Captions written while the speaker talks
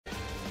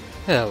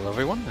Hello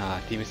everyone,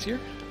 Demus here.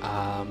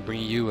 I'm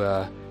bringing you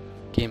a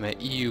game at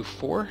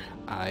EU4.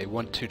 I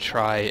want to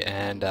try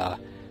and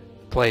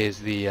play as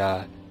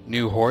the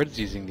new Hordes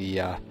using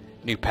the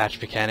new patch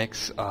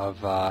mechanics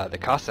of the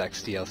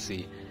Cossacks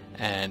DLC,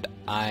 and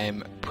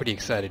I'm pretty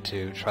excited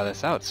to try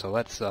this out, so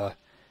let's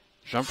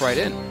jump right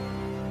in.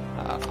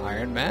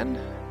 Iron Man,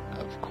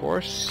 of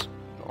course,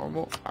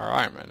 normal, our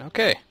Iron Man.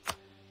 Okay,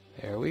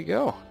 there we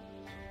go.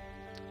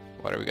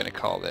 What are we going to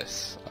call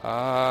this?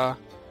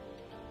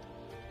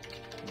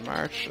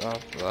 March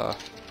of the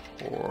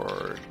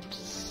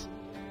Hordes.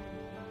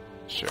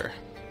 Sure.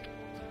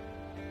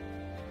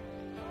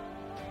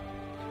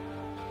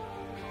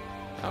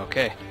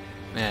 Okay,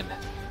 man.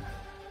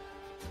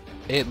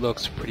 It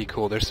looks pretty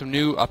cool. There's some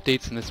new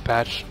updates in this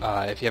patch.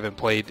 If you haven't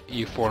played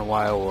EU4 in a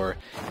while, or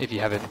if you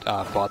haven't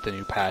bought the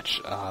new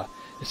patch,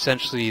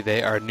 essentially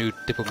they are new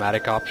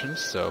diplomatic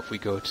options. So if we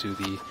go to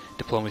the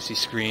diplomacy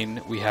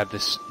screen, we have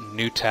this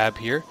new tab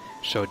here,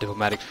 show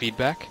diplomatic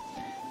feedback.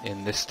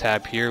 In this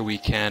tab here, we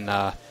can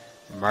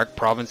mark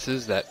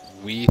provinces that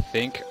we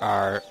think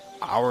are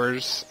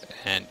ours,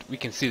 and we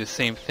can see the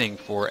same thing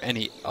for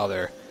any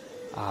other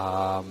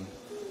nation.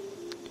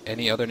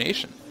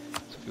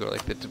 So if we go to,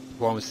 like, the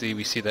diplomacy,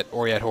 we see that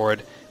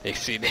Horde, they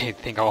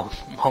think all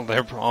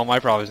my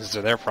provinces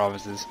are their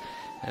provinces,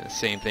 and the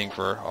same thing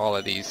for all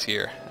of these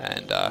here.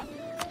 And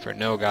for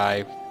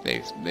Nogai,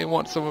 they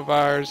want some of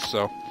ours.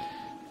 So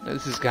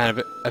this is kind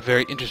of a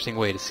very interesting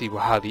way to see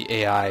how the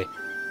AI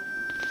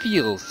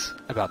feels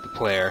about the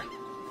player,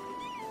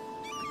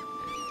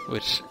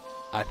 which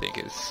I think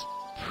is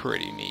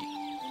pretty neat.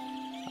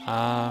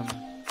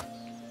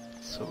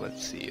 So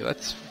let's see.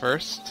 Let's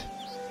first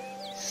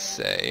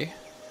say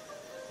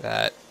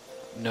that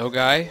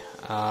Nogai,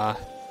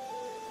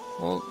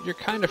 well, you're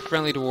kind of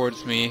friendly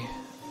towards me,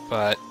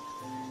 but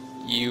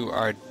you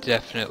are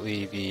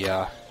definitely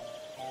the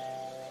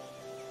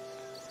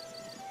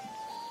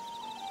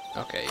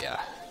okay, yeah,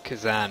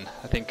 Kazan.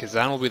 I think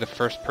Kazan will be the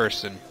first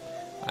person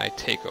I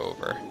take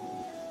over.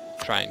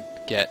 Try and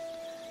get,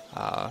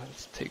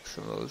 let's take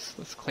some of those,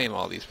 let's claim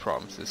all these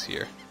provinces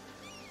here.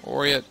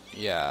 Oriat,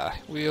 yeah,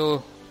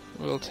 we'll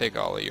take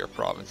all of your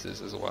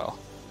provinces as well.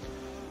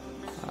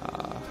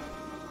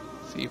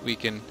 See if we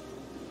can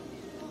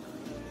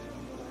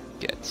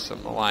get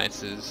some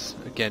alliances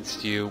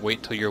against you.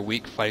 Wait till you're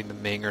weak fighting the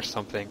Ming or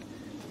something,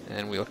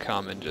 and we'll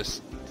come and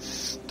just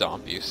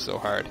stomp you so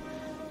hard.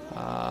 Do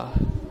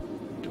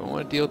I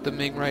want to deal with the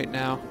Ming right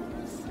now?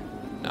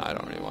 No, I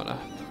don't really want to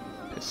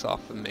piss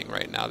off the Ming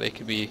right now. They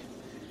could be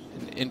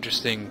an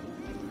interesting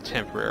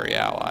temporary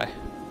ally.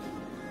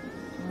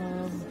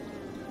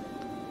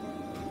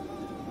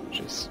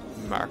 Just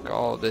mark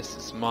all of this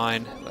as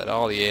mine. Let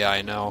all the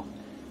AI know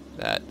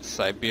that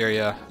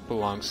Siberia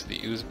belongs to the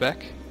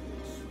Uzbek.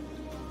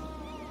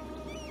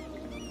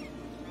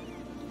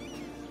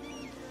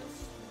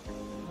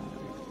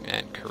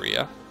 And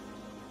Korea.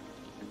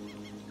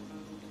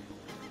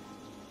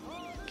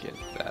 Get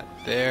that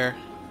there.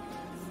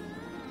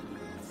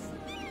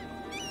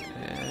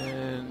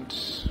 And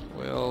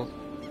we'll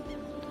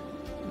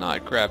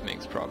not grab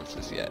Ming's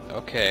provinces yet.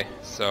 Okay,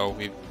 so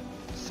we've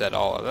said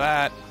all of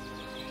that.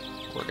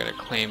 We're gonna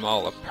claim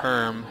all of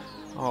Perm,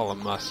 all of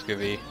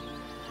Muscovy.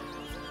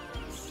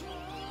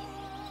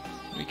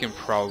 We can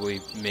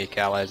probably make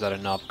allies out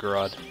of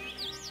Novgorod.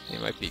 They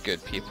might be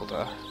good people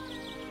to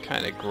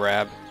kind of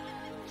grab,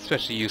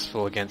 especially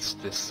useful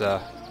against this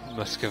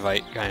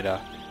Muscovite kind of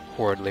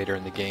horde later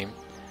in the game.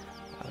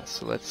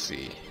 So let's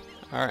see.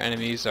 Our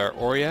enemies are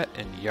Oriat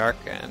and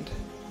Yarkand.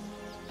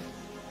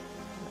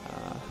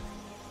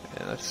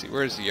 And let's see,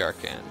 where's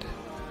Yarkand?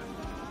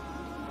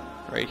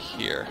 Right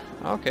here.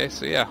 Okay,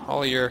 so yeah,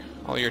 all your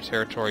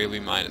territory will be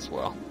mine as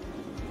well.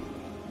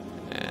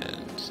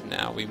 And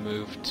now we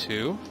move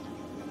to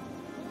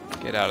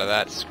get out of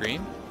that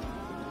screen.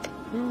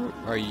 Who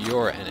are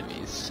your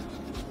enemies?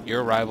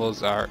 Your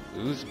rivals are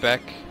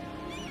Uzbek.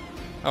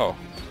 Oh,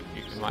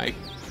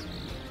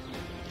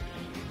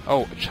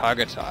 oh,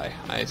 Chagatai.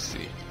 I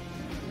see.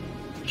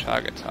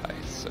 Chagatai.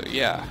 So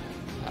yeah,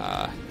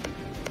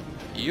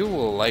 you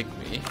will like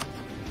me.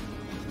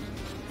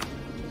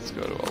 Let's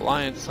go to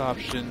alliance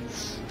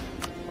options.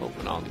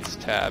 Open all these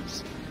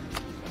tabs.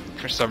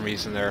 For some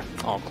reason they're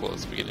all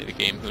closed at the beginning of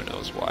the game. Who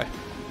knows why?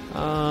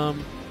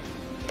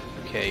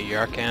 Okay,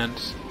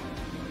 Yarkand.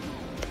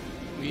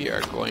 We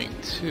are going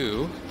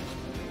to.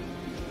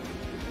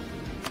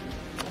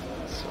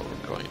 So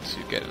we're going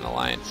to get an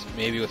alliance,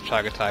 maybe with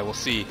Chagatai. We'll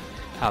see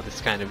how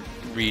this kind of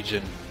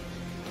region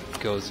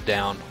goes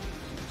down.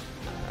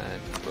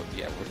 But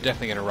yeah, we're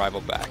definitely going to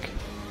rival back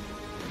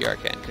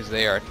Yarkand because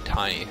they are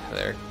tiny.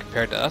 They're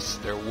compared to us,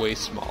 they're way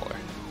smaller.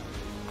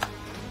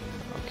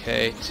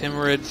 Okay,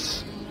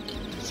 Timurids.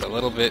 It's a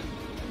little bit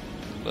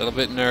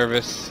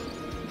nervous.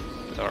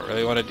 Don't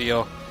really want to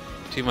deal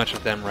too much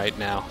with them right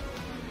now.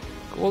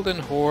 Golden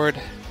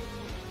Horde.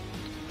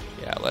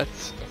 Yeah,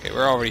 okay,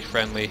 we're already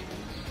friendly.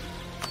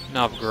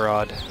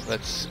 Novgorod.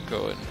 Let's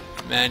go and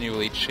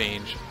manually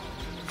change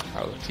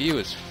our look to you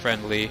as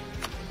friendly.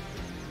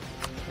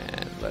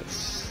 And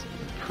let's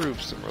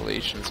improve some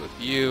relations with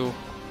you.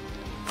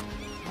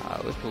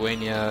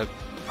 Lithuania,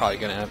 probably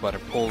going to end up under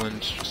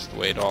Poland, just the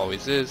way it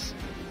always is.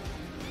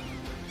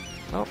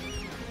 Oh,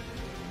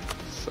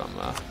 some,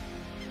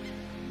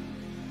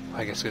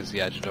 I guess because,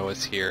 yeah,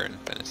 Genoa's here and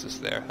Venice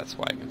is there, that's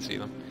why I can see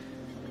them.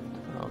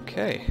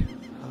 Okay,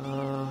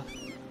 and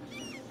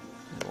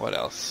what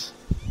else?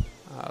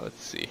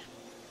 Let's see.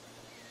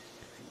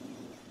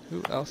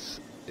 Who else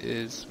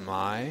is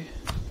my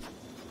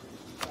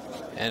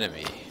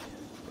enemy?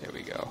 There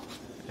we go.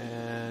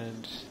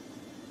 And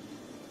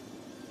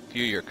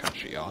view your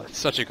country. Oh, it's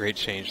such a great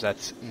change.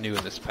 That's new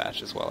in this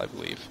patch as well, I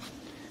believe.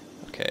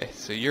 Okay,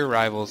 so your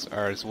rivals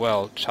are as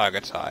well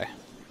Chagatai.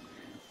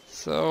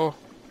 So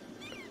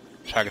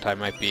Chagatai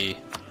might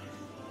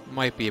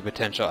be a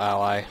potential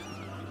ally,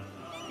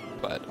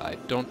 but I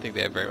don't think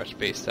they have very much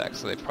base tax,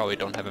 so they probably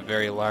don't have a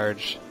very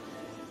large.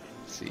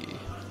 Let's see.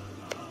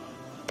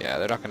 Yeah,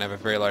 they're not going to have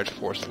a very large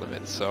force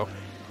limit, so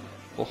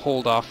we'll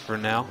hold off for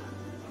now.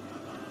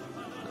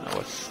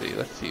 Let's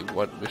see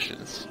what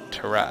missions.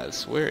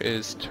 Taraz. Where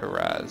is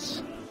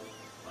Taraz?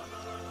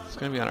 It's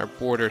going to be on our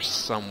border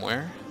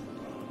somewhere.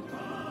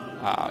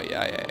 Oh,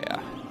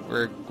 yeah.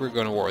 We're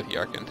going to war with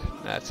Yarkand.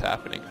 That's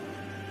happening.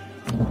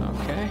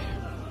 Okay.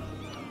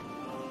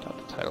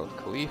 Got the title of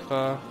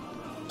Khalifa.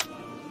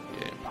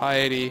 Gain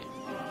piety.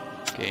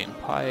 Gain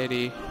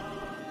piety.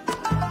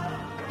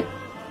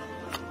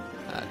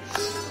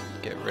 Let's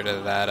get rid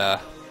of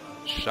that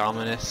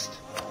shamanist.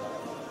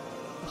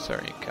 What's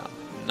our income?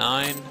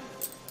 9.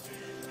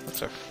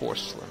 What's our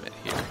force limit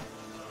here?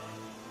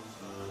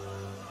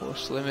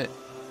 Force limit.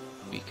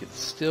 We could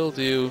still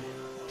do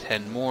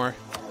 10 more.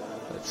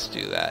 Let's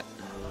do that.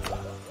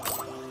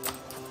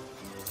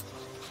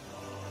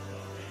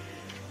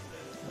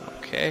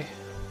 Okay.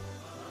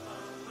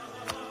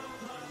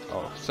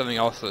 Oh, something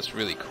also that's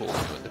really cool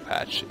new in the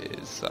patch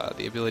is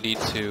the ability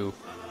to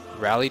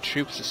rally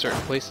troops to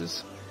certain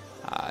places.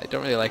 I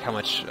don't really like how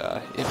much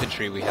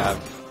infantry we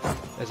have.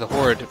 As a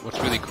horde, what's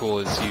really cool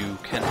is you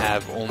can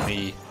have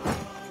only...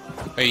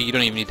 you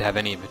don't even need to have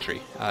any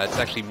infantry. It's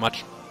actually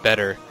much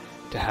better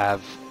to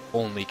have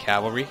only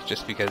cavalry,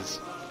 just because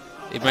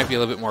it might be a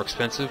little bit more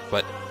expensive,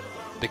 but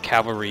the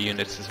cavalry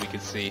units, as we can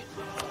see...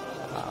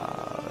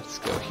 let's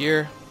go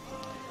here.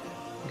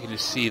 We can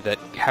just see that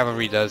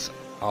cavalry does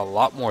a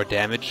lot more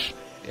damage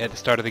at the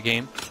start of the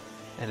game,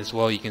 and as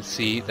well you can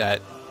see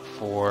that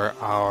for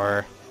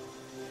our...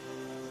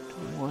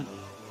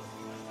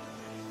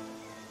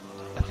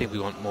 I think we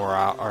want more,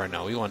 or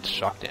no, we want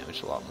shock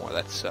damage a lot more.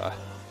 That's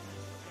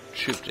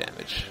troop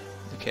damage.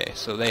 Okay,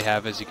 so they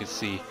have, as you can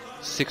see,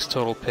 6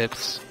 total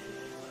pips,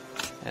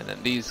 and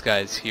then these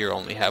guys here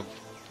only have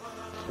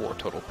 4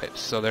 total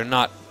pips, so they're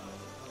not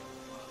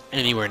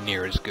anywhere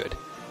near as good.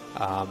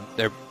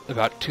 They're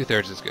about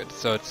 2/3 as good,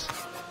 so it's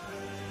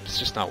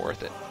just not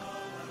worth it.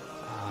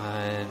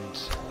 And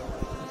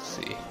let's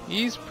see,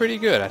 he's pretty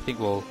good. I think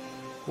we'll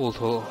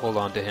hold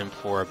on to him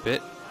for a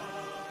bit.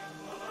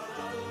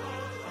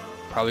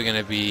 Probably going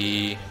to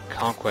be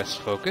conquest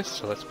focused,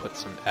 so let's put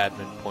some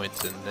admin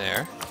points in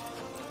there.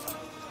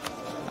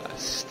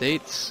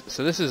 States.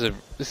 So this is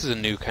a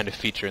new kind of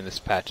feature in this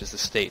patch. Is the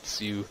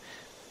states. You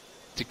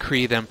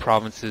decree them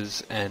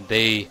provinces, and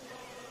they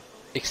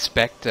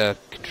expect to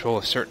control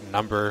a certain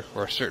number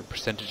or a certain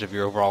percentage of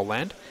your overall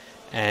land.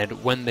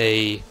 And when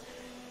they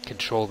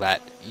control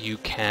that, you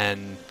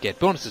can get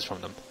bonuses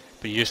from them.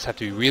 But you just have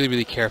to be really,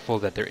 really careful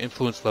that their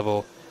influence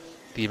level,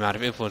 the amount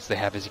of influence they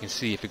have, as you can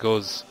see, if it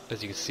goes,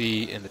 as you can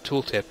see in the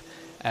tooltip,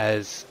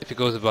 if it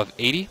goes above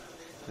 80,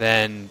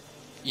 then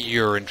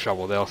you're in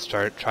trouble. They'll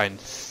start trying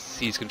to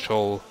seize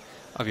control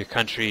of your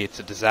country. It's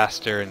a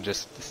disaster, and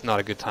just it's not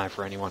a good time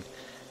for anyone.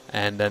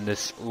 And then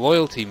this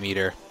loyalty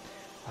meter,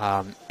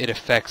 it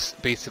affects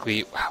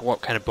basically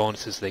what kind of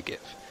bonuses they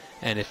give.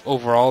 And if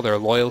overall their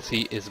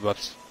loyalty is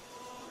above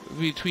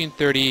between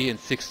 30 and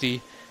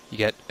 60, you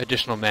get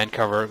additional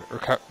manpower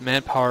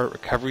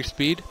recovery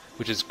speed,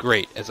 which is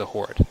great as a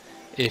horde.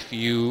 If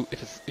you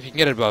can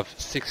get it above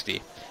 60,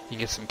 you can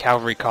get some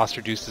cavalry cost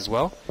reduced as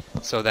well.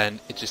 So then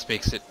it just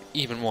makes it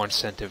even more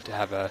incentive to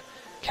have a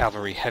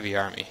cavalry heavy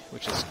army,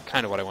 which is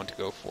kind of what I want to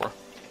go for.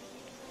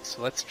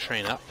 So let's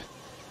train up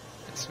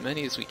as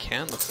many as we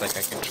can. Looks like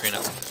I can train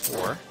up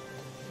 4.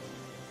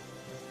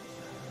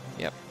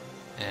 Yep.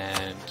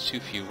 And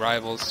too few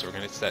rivals, so we're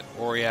going to set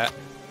Oriat.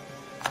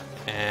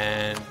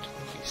 And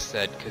we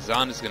said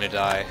Kazan is going to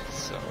die,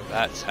 so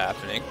that's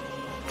happening.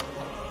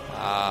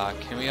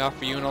 Can we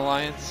offer you an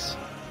alliance?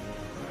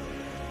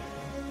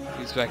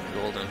 Uzbek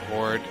Golden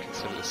Horde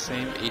consider the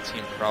same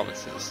 18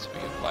 provinces to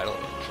be of vital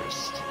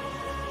interest.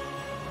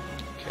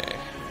 Okay,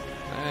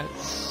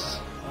 let's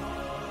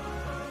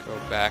go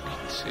back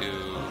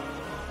to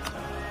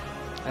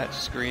that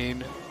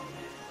screen.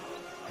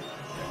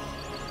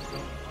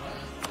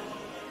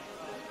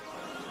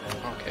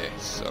 Okay,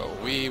 so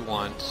we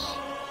want...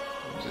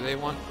 What do they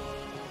want?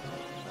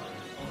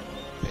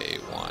 They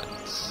want...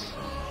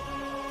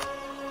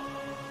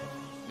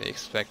 They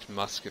expect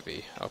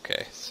Muscovy.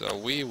 Okay, so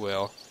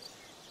we'll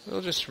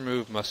just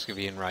remove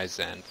Muscovy and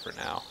Ryazan for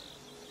now.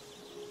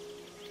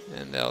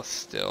 And they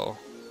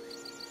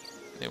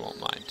won't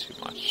mind too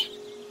much.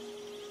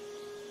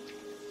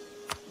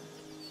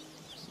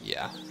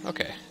 Yeah,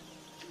 okay.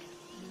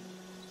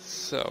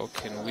 So,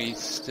 can we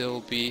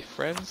still be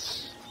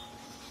friends?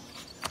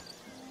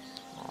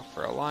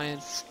 Offer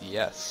alliance?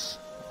 Yes.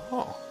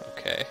 Oh,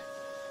 okay.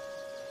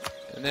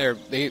 And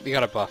they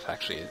got a buff,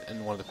 actually,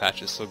 in one of the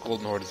patches, so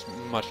Golden Horde is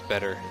much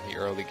better in the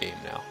early game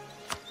now.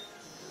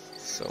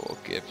 So we'll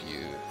get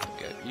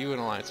you an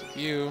alliance with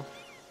you.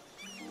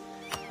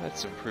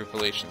 Let's improve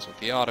relations with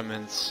the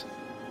Ottomans.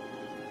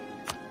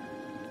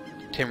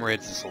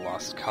 Timurids is a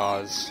lost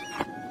cause.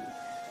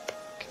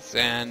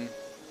 Kazan.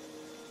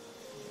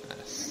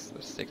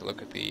 Let's take a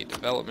look at the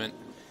development.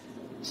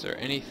 Is there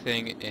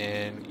anything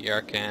in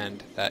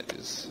Yarkand that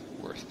is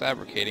worth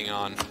fabricating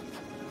on?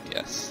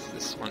 Yes,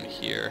 this one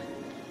here.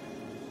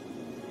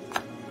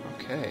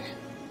 Okay.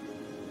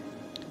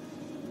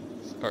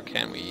 Or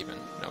can we even?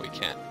 No, we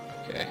can't.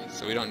 Okay,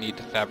 so we don't need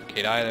to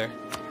fabricate either.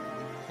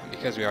 And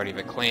because we already have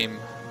a claim,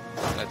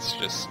 let's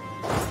just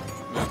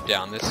move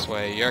down this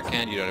way.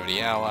 Yarkand, you don't have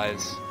any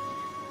allies.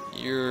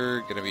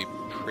 You're gonna be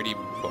pretty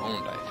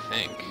boned, I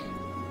think.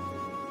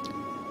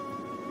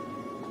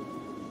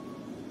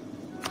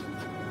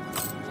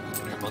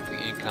 Your monthly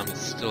income is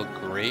still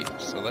great,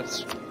 so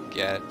let's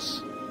get...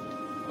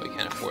 Well, we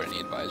can't afford any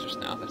advisors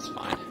now, that's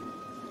fine.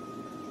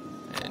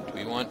 And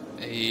we want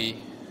a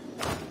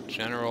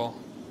general...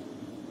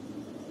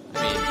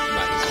 I mean,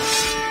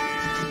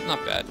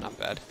 not bad, not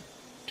bad.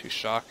 2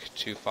 shock,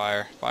 2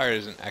 fire. Fire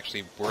isn't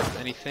actually worth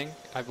anything,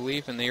 I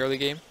believe, in the early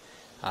game.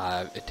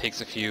 It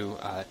takes a few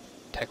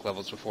tech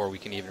levels before we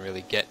can even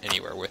really get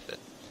anywhere with it.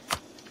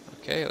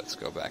 Okay, let's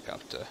go back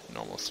up to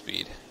normal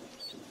speed.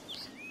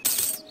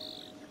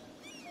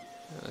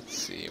 Let's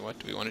see, what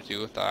do we want to do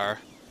with our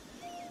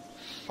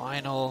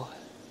final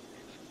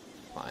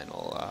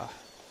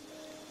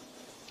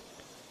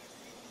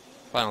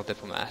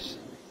diplomat?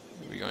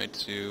 Are we going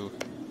to...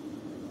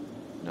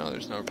 No,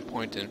 there's no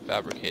point in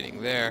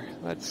fabricating there.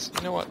 You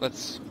know what,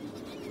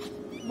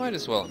 might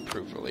as well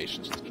improve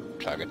relations with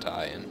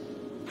Chagatai, and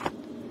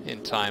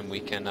in time we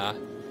can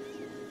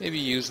maybe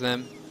use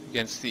them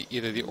against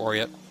either the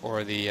Oryat or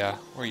or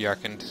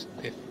Yarkand,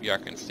 if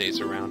Yarkand stays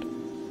around.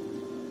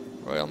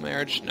 Royal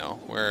marriage? No,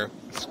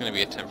 it's going to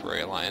be a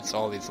temporary alliance.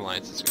 All these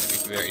alliances are going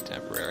to be very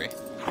temporary.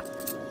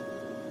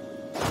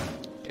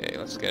 Okay,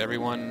 let's get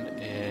everyone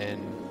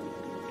in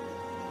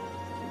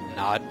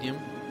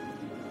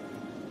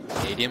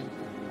Nadium.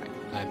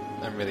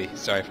 I'm really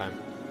sorry if I'm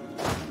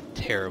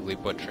terribly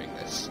butchering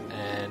this,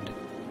 and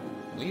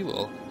we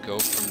will go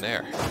from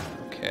there.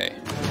 Okay.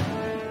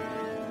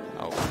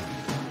 Oh,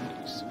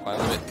 supply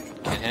limit,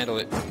 can't handle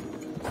it. I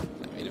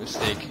made a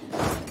mistake.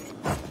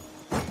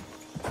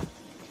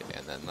 Okay,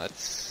 and then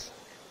let's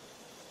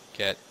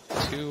get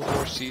 2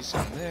 horses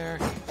in there,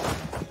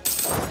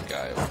 one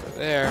guy over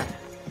there,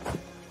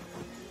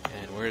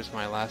 and where's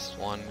my last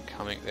one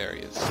coming? There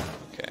he is.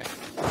 Okay.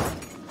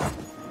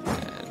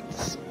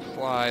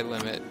 Supply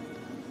limit.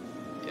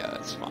 Yeah,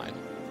 that's fine.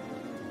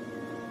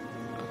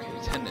 Okay,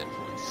 10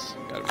 influence.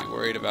 Gotta be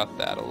worried about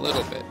that a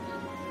little bit.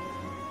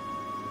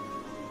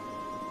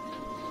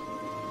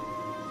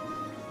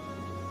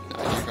 No,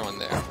 you're going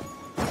there.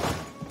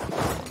 You're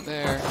going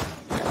there.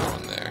 You're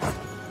going there.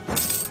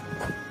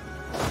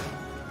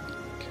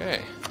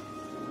 Okay.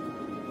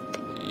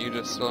 You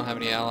just don't have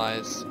any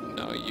allies?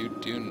 No, you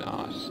do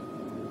not.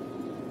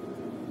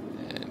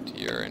 And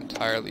you're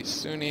entirely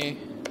Sunni.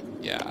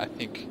 Yeah, I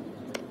think...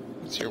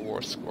 What's your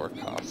war score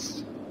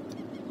cost?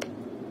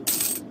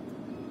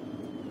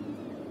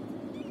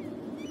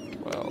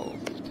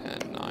 12,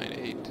 10, 9,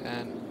 8,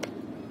 10.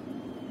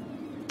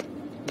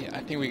 Yeah, I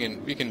think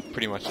we can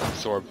pretty much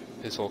absorb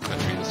his whole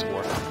country this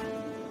war.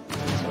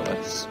 So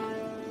let's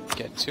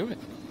get to it.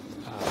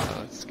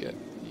 Let's get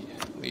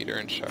the leader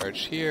in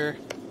charge here.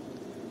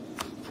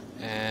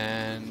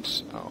 And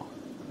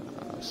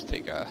let's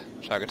take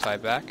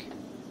Chagatai back.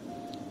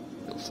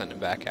 We'll send him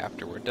back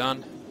after we're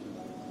done.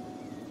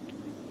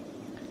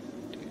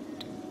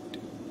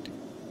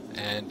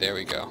 And there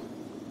we go.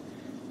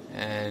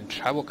 And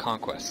Tribal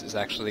Conquest is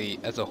actually,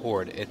 as a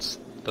horde, it's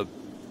the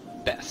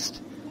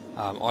best.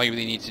 All you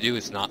really need to do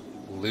is not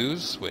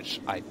lose,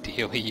 which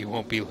ideally you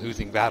won't be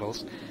losing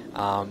battles.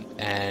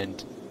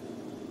 And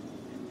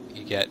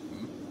you get,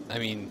 I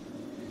mean,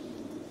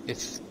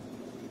 it's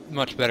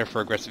much better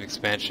for aggressive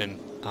expansion.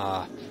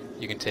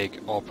 You can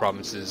take all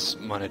provinces,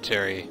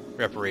 monetary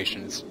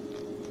reparations,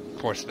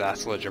 forced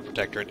vassalage or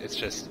protectorate. It's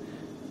just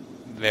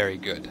very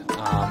good.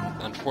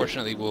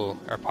 Unfortunately,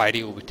 our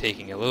piety will be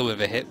taking a little bit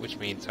of a hit, which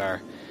means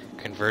our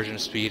conversion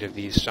speed of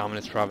these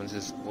shamanist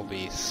provinces will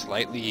be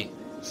slightly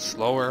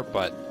slower,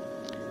 but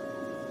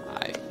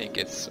I think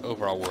it's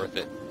overall worth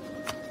it.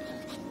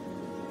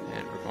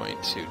 And we're going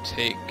to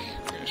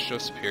show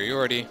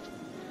superiority.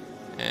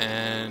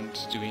 And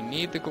do we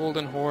need the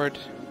Golden Horde?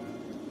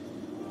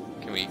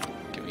 Can we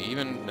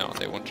even? No,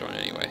 they won't join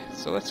anyway.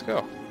 So let's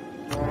go.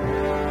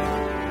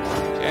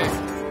 Okay.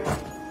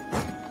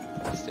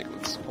 Let's take a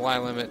look at supply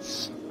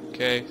limits.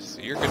 Okay,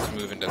 so you're good to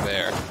move into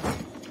there.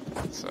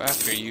 So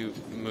after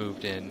you've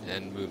moved in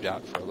and moved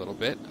out for a little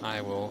bit,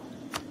 I will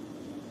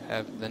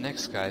have the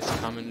next guys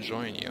come and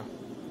join you.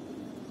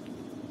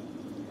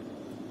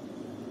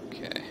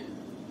 Okay.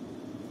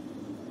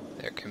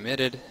 They're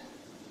committed.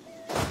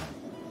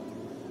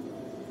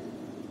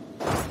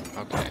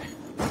 Okay.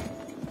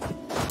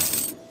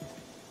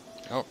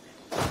 Oh.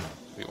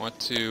 We want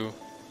to...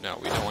 No,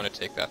 we don't want to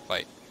take that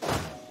fight.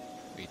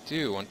 We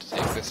do want to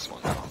take this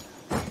one, though.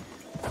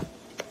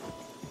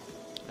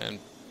 And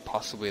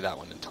possibly that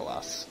one into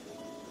us.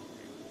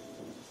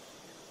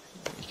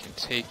 You can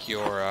take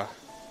your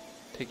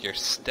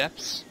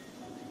steps.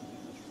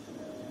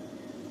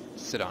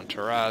 Sit on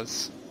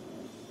Taraz.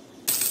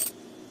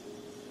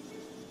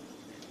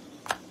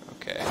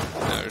 Okay,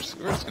 no, we're just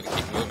gonna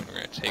keep moving.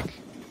 We're gonna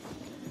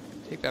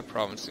take that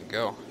province and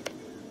go.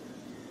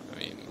 I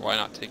mean, why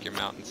not take your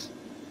mountains?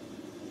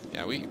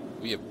 Yeah, we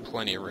have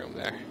plenty of room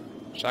there.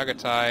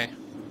 Chagatai.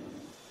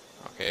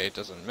 Okay, it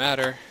doesn't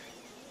matter.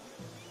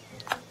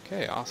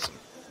 Okay, awesome.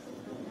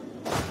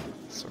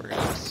 So we're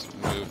gonna just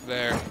move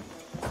there.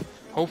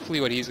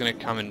 Hopefully what he's gonna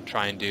come and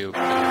try and do is...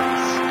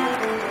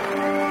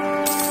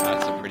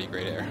 That's a pretty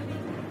great air.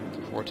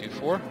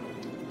 424?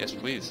 Yes,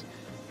 please.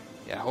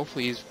 Yeah,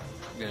 hopefully he's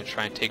gonna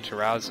try and take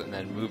Taraz and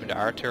then move into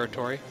our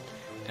territory,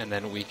 and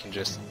then we can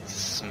just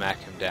smack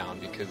him down,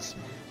 because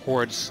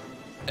Hordes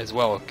as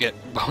well get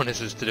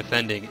bonuses to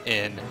defending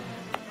in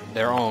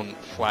their own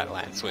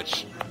flatlands,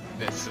 which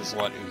this is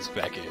what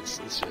Uzbek is.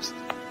 It's just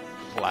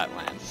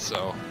flatlands.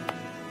 So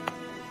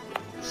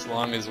as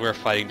long as we're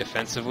fighting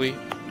defensively,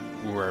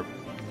 we're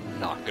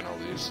not gonna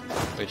lose.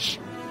 Which,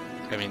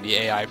 I mean, the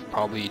AI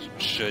probably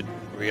should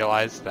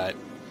realize that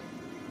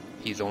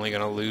he's only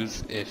gonna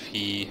lose if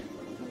he...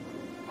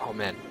 Oh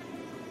man.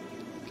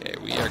 Okay,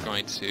 we are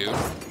going to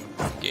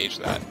engage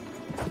that.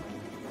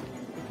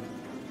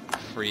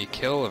 Free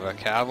kill of a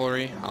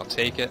cavalry, I'll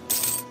take it.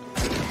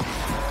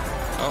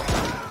 Oh.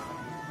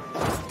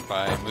 If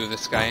I move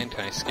this guy in,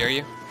 can I scare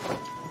you?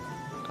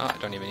 Oh, I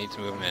don't even need to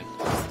move him in.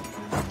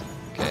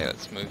 Okay,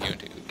 let's move you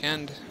into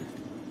Ukend.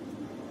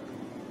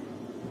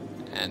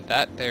 And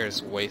that there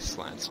is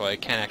wasteland, so I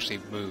can't actually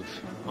move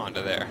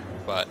onto there,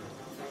 but...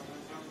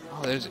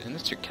 Oh, and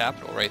that's your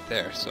capital right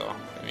there, so,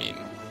 I mean...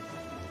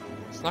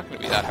 It's not going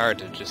to be that hard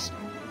to just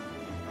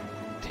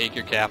take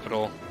your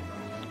capital,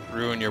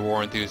 ruin your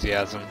war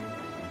enthusiasm,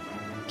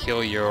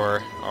 kill your...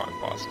 Oh, I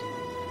paused.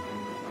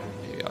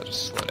 Maybe I'll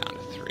just slow down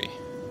to 3.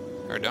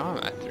 Or no, I'm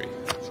at 3.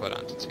 Slow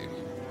down to 2.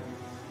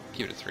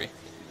 Keep it at 3.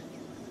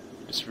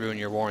 Just ruin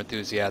your war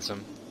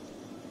enthusiasm.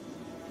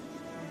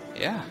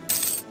 Yeah.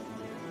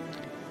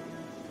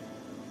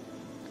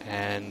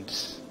 And...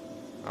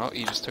 Oh,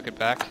 he just took it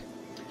back.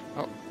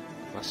 Oh,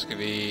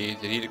 Muscovy...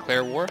 Did he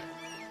declare war?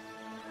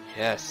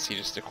 Yes, he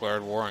just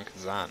declared war on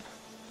Kazan.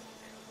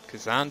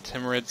 Kazan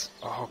Timurids...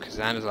 Oh,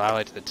 Kazan is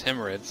allied to the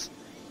Timurids.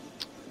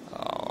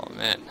 Oh,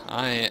 man.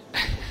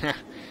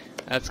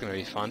 That's gonna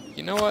be fun.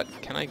 You know what?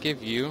 Can I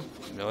give you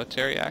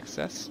military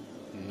access?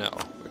 No.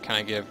 But can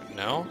I give...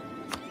 No?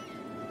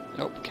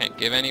 Nope, can't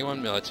give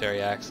anyone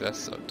military access,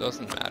 so it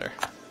doesn't matter.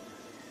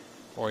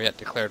 Or yet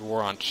declared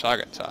war on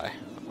Chagatai.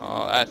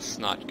 Oh, that's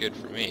not good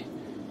for me.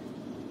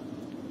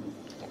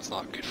 Well, it's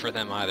not good for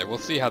them either. We'll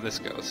see how this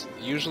goes.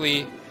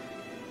 Usually,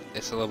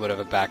 it's a little bit of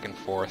a back and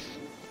forth.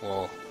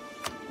 Well,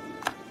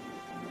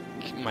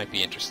 it might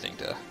be interesting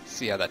to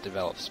see how that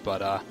develops,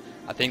 but I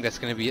think that's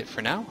going to be it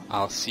for now.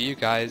 I'll see you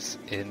guys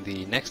in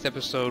the next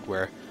episode,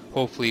 where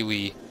hopefully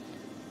we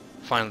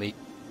finally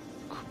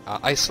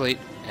isolate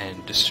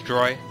and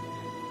destroy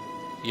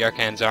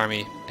Yarkan's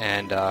army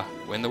and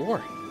win the war.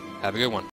 Have a good one.